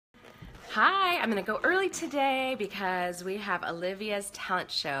Hi, I'm gonna go early today because we have Olivia's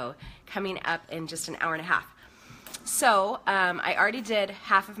talent show coming up in just an hour and a half. So I already did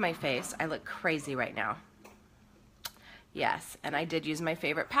half of my face. I look crazy right now. Yes, and I did use my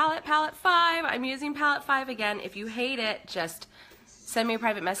favorite palette, palette 5. I'm using palette 5 again. If you hate it, just send me a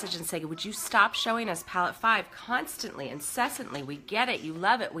private message and say, would you stop showing us palette 5 constantly, incessantly? We get it, you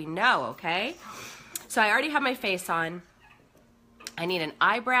love it, we know, okay? So I already have my face on. I need an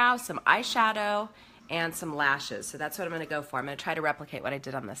eyebrow, some eyeshadow, and some lashes. So that's what I'm going to go for. I'm going to try to replicate what I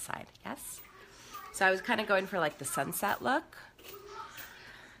did on this side. Yes? So I was kind of going for like the sunset look.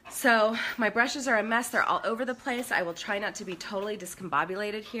 So my brushes are a mess. They're all over the place. I will try not to be totally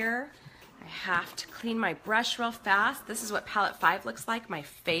discombobulated here. I have to clean my brush real fast. This is what palette 5 looks like, my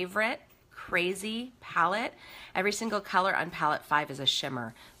favorite crazy palette. Every single color on palette 5 is a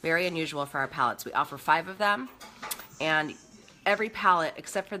shimmer. Very unusual for our palettes. We offer 5 of them, and every palette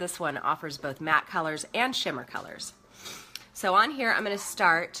except for this one offers both matte colors and shimmer colors. So on here I'm going to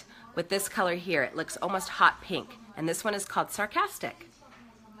start with this color here. It looks almost hot pink, and this one is called Sarcastic.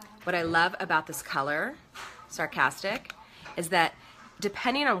 What I love about this color, Sarcastic, is that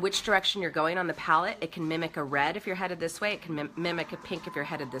depending on which direction you're going on the palette, it can mimic a red if you're headed this way, it can mimic a pink if you're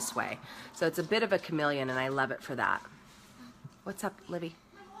headed this way. So it's a bit of a chameleon, and I love it for that. What's up, Libby?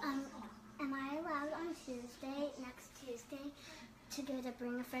 Am I allowed on Tuesday, next Tuesday, to go to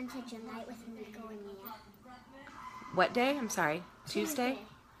Bring a Friend to Gym Night with Nico and Mia? What day? I'm sorry. Tuesday?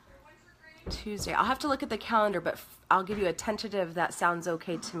 Tuesday. I'll have to look at the calendar, but I'll give you a tentative that sounds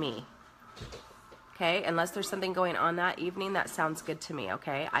okay to me. Okay? Unless there's something going on that evening, that sounds good to me,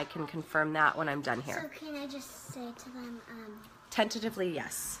 okay? I can confirm that when I'm done here. So can I just say to them, Tentatively,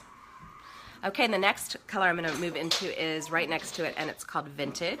 yes. Okay, and the next color I'm going to move into is right next to it, and it's called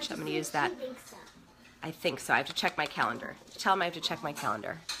Vintage. I'm going to use that. I think so. I have to check my calendar. Tell them I have to check my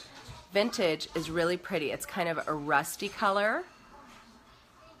calendar. Vintage is really pretty. It's kind of a rusty color.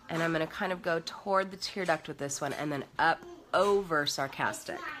 And I'm going to kind of go toward the tear duct with this one and then up over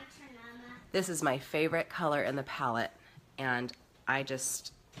Sarcastic. This is my favorite color in the palette, and I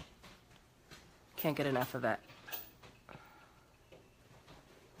just can't get enough of it.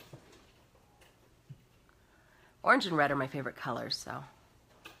 Orange and red are my favorite colors, so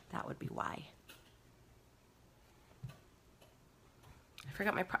that would be why. I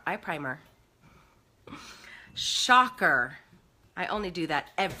forgot my eye primer. Shocker. I only do that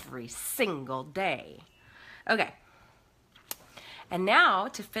every single day. Okay. And now,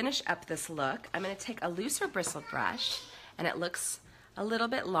 to finish up this look, I'm going to take a looser bristled brush, and it looks a little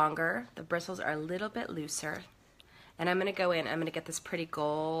bit longer. The bristles are a little bit looser. And I'm going to go in, I'm going to get this pretty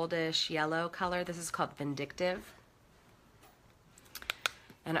goldish yellow color. This is called Vindictive.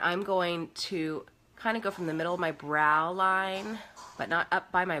 And I'm going to kind of go from the middle of my brow line, but not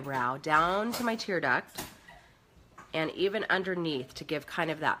up by my brow, down to my tear duct, and even underneath to give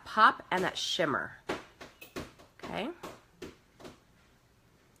kind of that pop and that shimmer. Okay?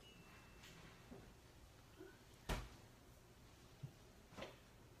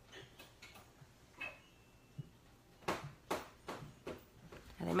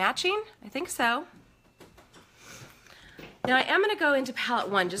 Are they matching? I think so. Now I am going to go into palette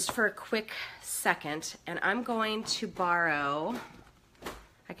 1 just for a quick second, and I'm going to borrow,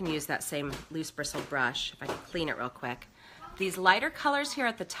 I can use that same loose bristled brush if I can clean it real quick. These lighter colors here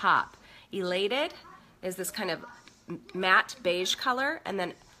at the top. Elated is this kind of matte beige color, and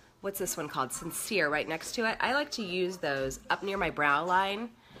then what's this one called? Sincere right next to it. I like to use those up near my brow line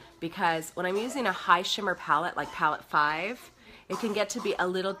because when I'm using a high shimmer palette like palette 5, it can get to be a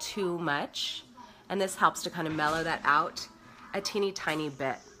little too much, and this helps to kind of mellow that out a teeny tiny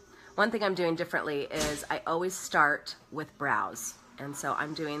bit. One thing I'm doing differently is I always start with brows, and so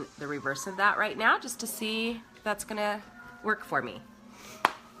I'm doing the reverse of that right now just to see if that's gonna work for me.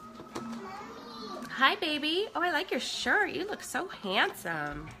 Hi baby. Oh, I like your shirt. You look so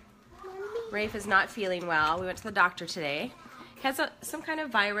handsome. Rafe is not feeling well. We went to the doctor today. He has some kind of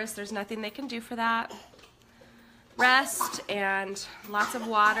virus. There's nothing they can do for that. Rest and lots of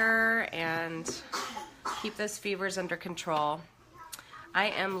water and keep those fevers under control. I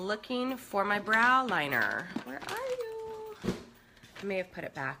am looking for my brow liner. Where are you? I may have put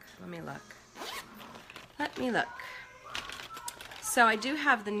it back. Let me look. Let me look. So I do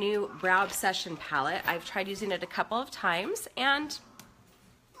have the new Brow Obsession palette. I've tried using it a couple of times, and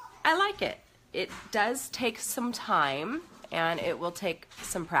I like it. It does take some time, and it will take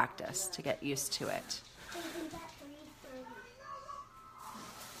some practice to get used to it.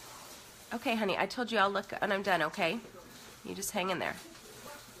 Okay, honey, I told you I'll look when I'm done, okay? You just hang in there.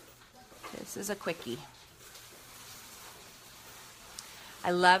 This is a quickie.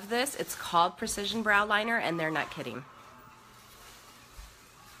 I love this. It's called Precision Brow Liner, and they're not kidding.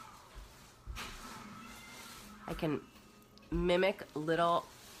 I can mimic little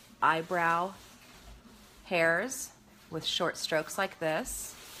eyebrow hairs with short strokes like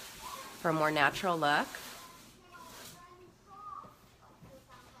this for a more natural look.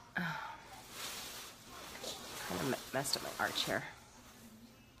 Kind of messed up my arch here.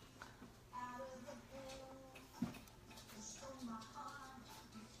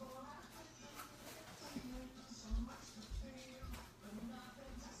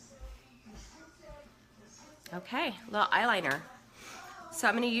 Okay, little eyeliner. So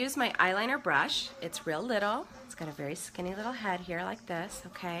I'm going to use my eyeliner brush. It's real little. It's got a very skinny little head here like this,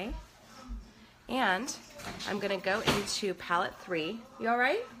 okay? And I'm going to go into palette 3. You all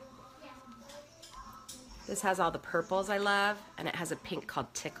right? This has all the purples I love, and it has a pink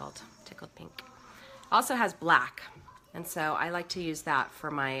called Tickled Pink. Also has black, and so I like to use that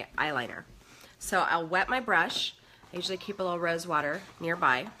for my eyeliner. So I'll wet my brush. I usually keep a little rose water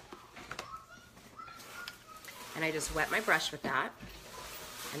nearby. And I just wet my brush with that,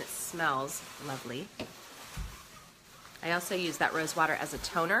 and it smells lovely. I also use that rose water as a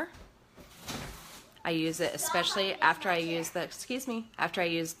toner. I use it especially after I use the,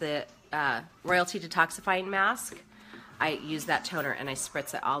 Royalty Detoxifying Mask. I use that toner and I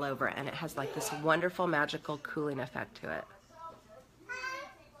spritz it all over, and it has like this wonderful magical cooling effect to it.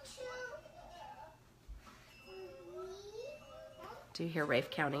 Do you hear Rafe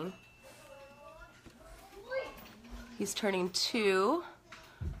counting? He's turning 2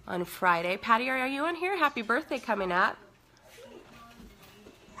 on Friday. Patty, are you on here? Happy birthday coming up.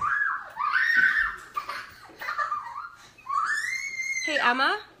 Hey,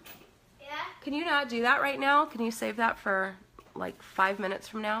 Emma? Yeah? Can you not do that right now? Can you save that for like 5 minutes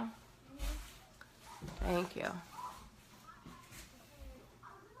from now? Thank you.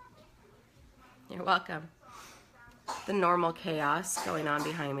 You're welcome. The normal chaos going on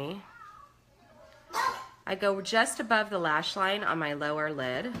behind me. I go just above the lash line on my lower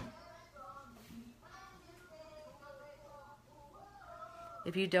lid.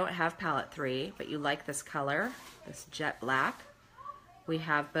 If you don't have palette 3, but you like this color, this jet black, we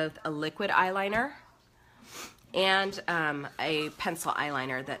have both a liquid eyeliner and a pencil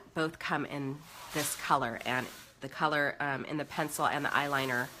eyeliner that both come in this color. And the color in the pencil and the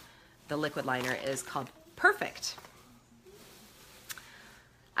eyeliner, the liquid liner, is called Perfect.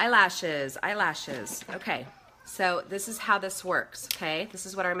 Eyelashes. Okay, so this is how this works, okay? This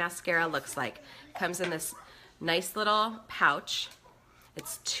is what our mascara looks like. Comes in this nice little pouch.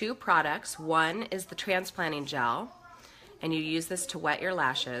 It's 2 products. One is the transplanting gel, and you use this to wet your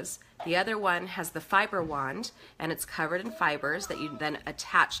lashes. The other one has the fiber wand, and it's covered in fibers that you then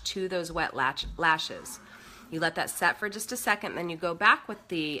attach to those wet lashes. You let that set for just a second, then you go back with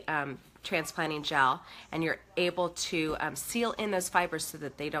the transplanting gel, and you're able to seal in those fibers so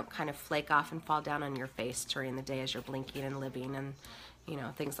that they don't kind of flake off and fall down on your face during the day as you're blinking and living and, you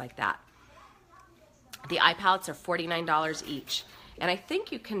know, things like that. The eye palettes are $49 each, and I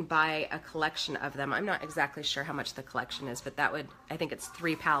think you can buy a collection of them. I'm not exactly sure how much the collection is, but that would, I think it's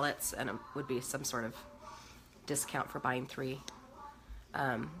 3 palettes, and it would be some sort of discount for buying 3.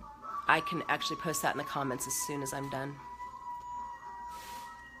 I can actually post that in the comments as soon as I'm done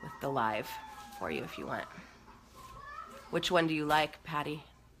with the live for you if you want. Which one do you like, Patty?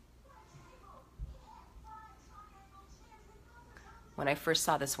 When I first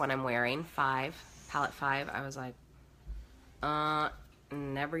saw this one I'm wearing, palette 5, I was like,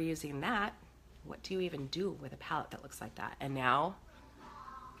 never using that. What do you even do with a palette that looks like that? And now,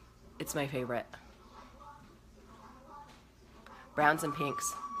 it's my favorite. Browns and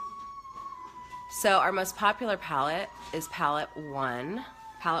pinks. So our most popular palette is palette 1.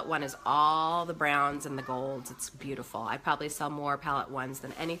 Palette 1 is all the browns and the golds. It's beautiful. I probably sell more palette 1s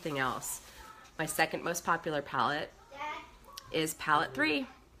than anything else. My second most popular palette is palette 3.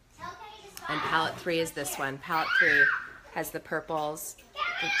 And palette 3 is this one. Palette 3 has the purples,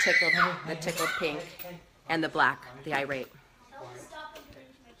 the tickled pink, and the black, the irate.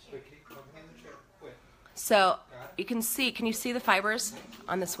 So you can you see the fibers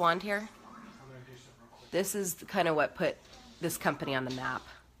on this wand here? This is kind of what put this company on the map.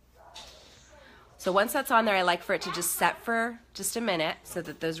 So once that's on there, I like for it to just set for just a minute so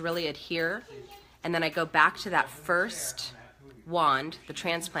that those really adhere. And then I go back to that first wand, the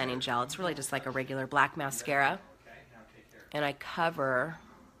transplanting gel. It's really just like a regular black mascara. And I cover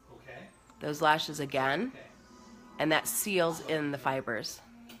those lashes again, and that seals in the fibers.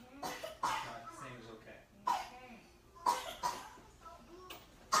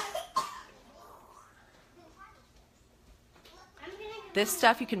 This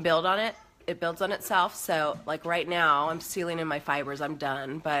stuff you can build on it. It builds on itself. So like right now I'm sealing in my fibers. I'm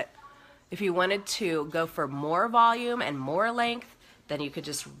done. But if you wanted to go for more volume and more length, then you could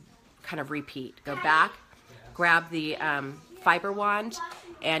just kind of repeat. Go back, grab the fiber wand,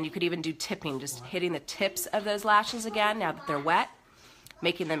 and you could even do tipping, just hitting the tips of those lashes again now that they're wet,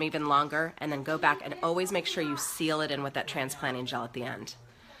 making them even longer, and then go back and always make sure you seal it in with that transplanting gel at the end.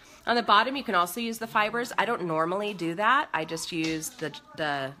 On the bottom, you can also use the fibers. I don't normally do that. I just use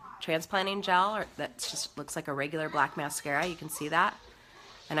the transplanting gel, or that just looks like a regular black mascara. You can see that.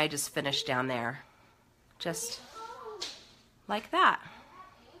 And I just finish down there, just like that.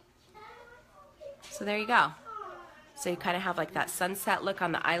 So there you go. So you kind of have like that sunset look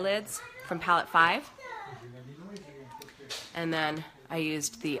on the eyelids from palette 5. And then I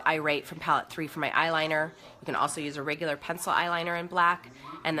used the Irate from palette 3 for my eyeliner. You can also use a regular pencil eyeliner in black.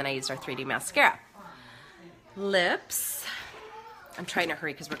 And then I used our 3D mascara. Lips. I'm trying to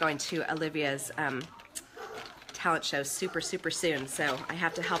hurry because we're going to Olivia's talent show super soon, so I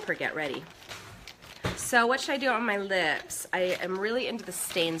have to help her get ready. So what should I do on my lips? I am really into the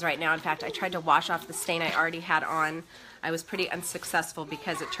stains right now. In fact, I tried to wash off the stain I already had on. I was pretty unsuccessful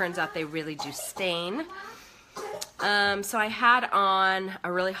because it turns out they really do stain. So I had on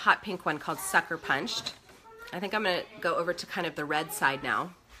a really hot pink one called Sucker Punched. I think I'm going to go over to kind of the red side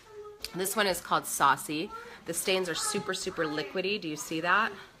now. This one is called Saucy. The stains are super liquidy. Do you see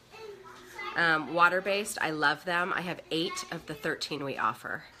that? Water-based. I love them. I have 8 of the 13 we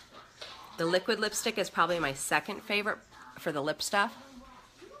offer. The liquid lipstick is probably my second favorite for the lip stuff.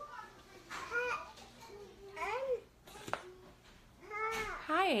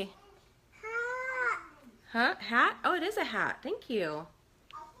 Hi. Huh? Hat? Oh, it is a hat. Thank you.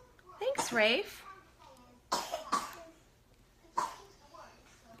 Thanks, Rafe.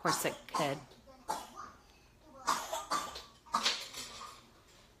 Poor sick kid.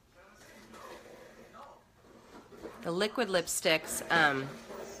 The liquid lipsticks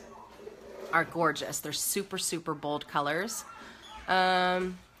are gorgeous. They're super bold colors.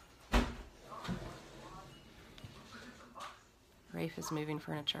 Rafe is moving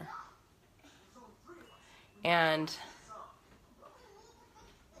furniture. And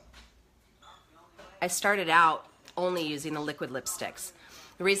I started out only using the liquid lipsticks.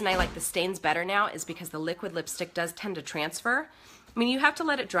 The reason I like the stains better now is because the liquid lipstick does tend to transfer. I mean, you have to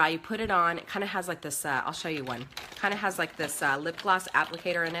let it dry. You put it on. It kind of has like this, I'll show you one. Kind of has like this lip gloss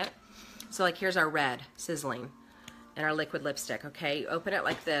applicator in it. So like here's our red sizzling and our liquid lipstick, okay? You open it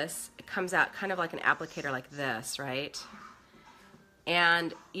like this. It comes out kind of like an applicator like this, right?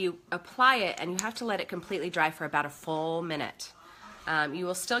 And you apply it and you have to let it completely dry for about a full minute. You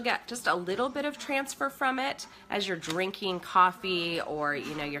will still get just a little bit of transfer from it as you're drinking coffee or,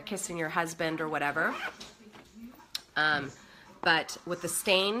 you know, you're kissing your husband or whatever. But with the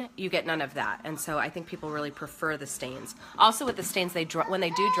stain, you get none of that. And so I think people really prefer the stains. Also with the stains, when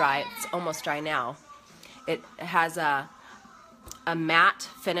they do dry, it's almost dry now. It has a matte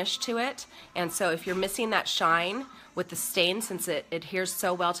finish to it. And so if you're missing that shine with the stain, since it adheres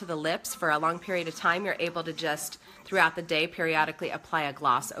so well to the lips for a long period of time, you're able to just, throughout the day, periodically apply a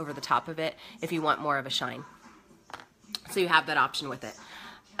gloss over the top of it if you want more of a shine. So you have that option with it.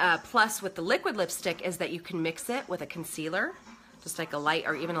 Plus with the liquid lipstick is that you can mix it with a concealer, just like a light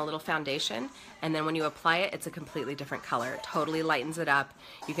or even a little foundation, and then when you apply it, it's a completely different color. It totally lightens it up.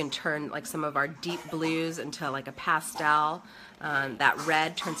 You can turn like some of our deep blues into like a pastel. That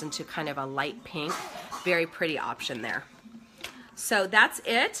red turns into kind of a light pink. Very pretty option there. So that's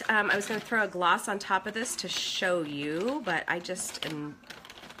it. I was going to throw a gloss on top of this to show you, but I just am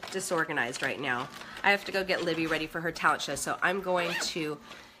disorganized right now. I have to go get Livy ready for her talent show, so I'm going to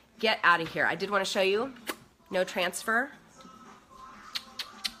get out of here. I did want to show you, no transfer.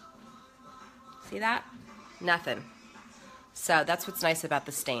 See that? Nothing. So that's what's nice about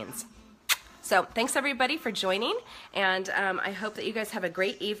the stains. So thanks everybody for joining, and I hope that you guys have a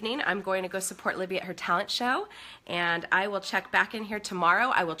great evening. I'm going to go support Libby at her talent show, and I will check back in here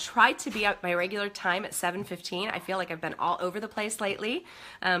tomorrow. I will try to be at my regular time at 7:15. I feel like I've been all over the place lately,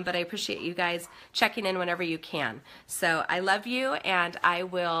 but I appreciate you guys checking in whenever you can. So I love you, and I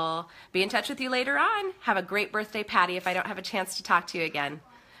will be in touch with you later on. Have a great birthday, Patty, if I don't have a chance to talk to you again.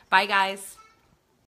 Bye, guys.